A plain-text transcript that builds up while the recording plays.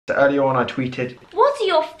Earlier on I tweeted, what are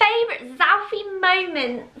your favourite Zalfie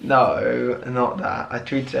moments? no, not that. I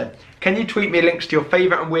tweeted, can you tweet me links to your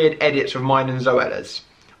favourite and weird edits of mine and Zoella's?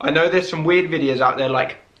 I know there's some weird videos out there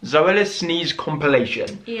like Zoella's sneeze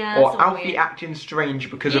compilation, or Alfie acting strange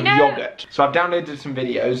because of yogurt. So I've downloaded some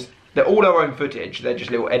videos. They're all our own footage. They're just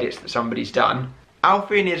little edits that somebody's done.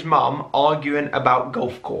 Alfie and his mum arguing about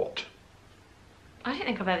golf court. I don't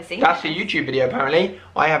think I've ever seen That's a YouTube video apparently.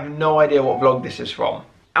 I have no idea what vlog this is from.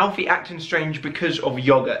 Alfie acting strange because of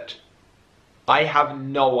yogurt. I have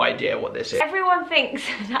no idea what this is. Everyone thinks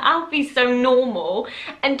that Alfie's so normal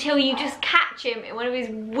until you just catch him in one of his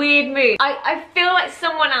weird moods. I feel like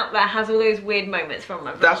someone out there has all those weird moments from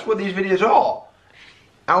my vlog. That's what these videos are.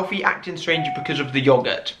 Alfie acting strange because of the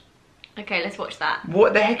yogurt. Okay, let's watch that.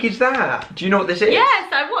 What the heck is that? Do you know what this is?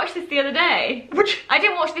 Yes, I watched this the other day. Which? I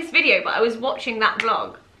didn't watch this video, but I was watching that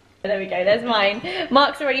vlog. There we go, there's mine.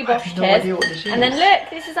 Mark's already boshed his. I have no idea what this is. And then look,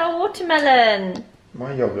 this is our watermelon.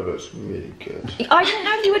 My yogurt looks really good. I didn't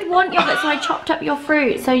know if you would want yogurt, so I chopped up your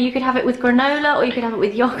fruit. So you could have it with granola or you could have it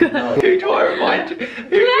with yogurt. No. Who do I remind you?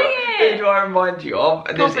 Who do I remind you of?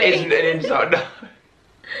 And this isn't an insult, no.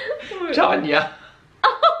 Tanya.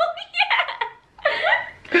 Oh,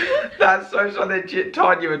 yeah. That's so something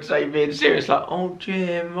Tanya would say, being serious, like, oh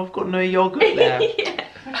Jim, I've got no yogurt there. Yeah.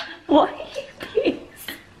 What?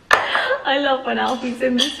 I love when Alfie's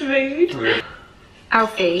in this mood.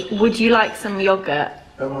 Alfie, would you like some yogurt?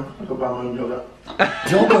 Come on, I've got my own yogurt.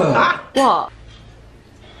 Yogurt? What?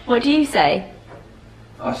 What do you say?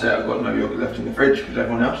 I say I've got no yogurt left in the fridge because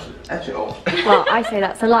everyone else ate it all. Well, I say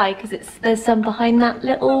that's a lie because there's some behind that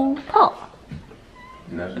little pot.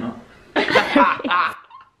 No, it's not.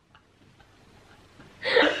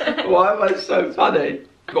 Why am I so funny?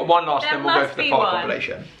 Got one last, then we'll go for the fart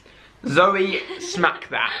compilation. Zoe, smack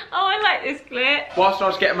that. Oh, I like this clip. Whilst I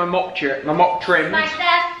was getting my mop trimmed, Smack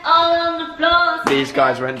that all on the floor. these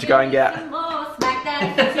guys went to go and get. Smack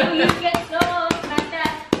that till you get sore. Smack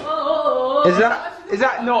that. Oh. Is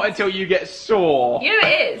that not until you get sore? You know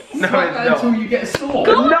it is. No, it's not. Until you get sore.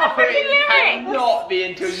 Nothing cannot be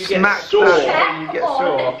until you get sore. Until you get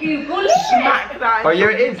sore. Smack that. Oh, yeah,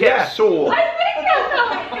 it is. Get sore. I think that's how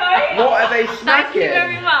it goes. What are they smacking? Thank you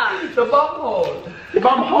very much. The bum hole. The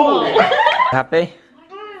bum hole. Happy?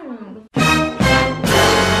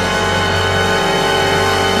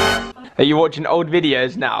 Are you watching old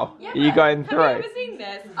videos now? Yeah, Are you going through? Have you ever seen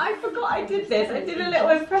this? I forgot I did this. I did a little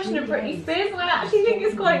impression of Britney Spears and I actually think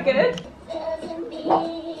it's quite good.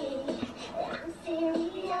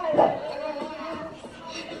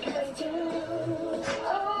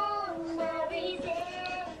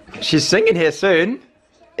 She's singing here soon.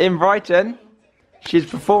 In Brighton. She's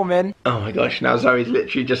performing. Oh my gosh, now Zoe's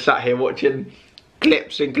literally just sat here watching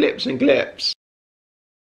clips and clips and clips.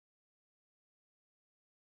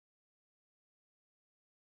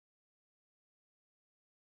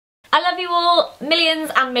 I love you all,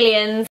 millions and millions.